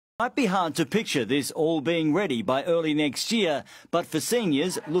Might be hard to picture this all being ready by early next year, but for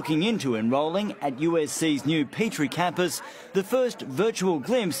seniors looking into enrolling at USC's new Petrie campus, the first virtual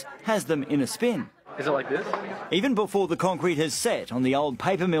glimpse has them in a spin. Is it like this? Even before the concrete has set on the old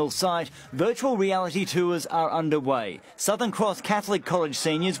paper mill site, virtual reality tours are underway. Southern Cross Catholic College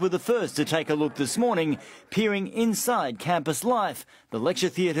seniors were the first to take a look this morning, peering inside campus life, the lecture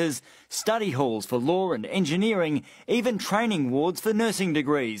theatres, study halls for law and engineering, even training wards for nursing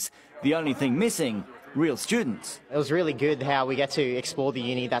degrees. The only thing missing, real students. It was really good how we get to explore the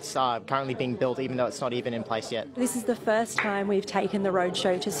uni that's currently being built, even though it's not even in place yet. This is the first time we've taken the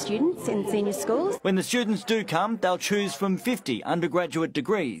roadshow to students in senior schools. When the students do come, they'll choose from 50 undergraduate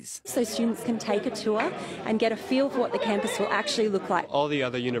degrees. So students can take a tour and get a feel for what the campus will actually look like. All the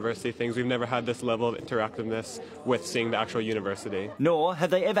other university things, we've never had this level of interactiveness with seeing the actual university. Nor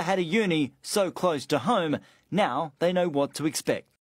have they ever had a uni so close to home. Now they know what to expect.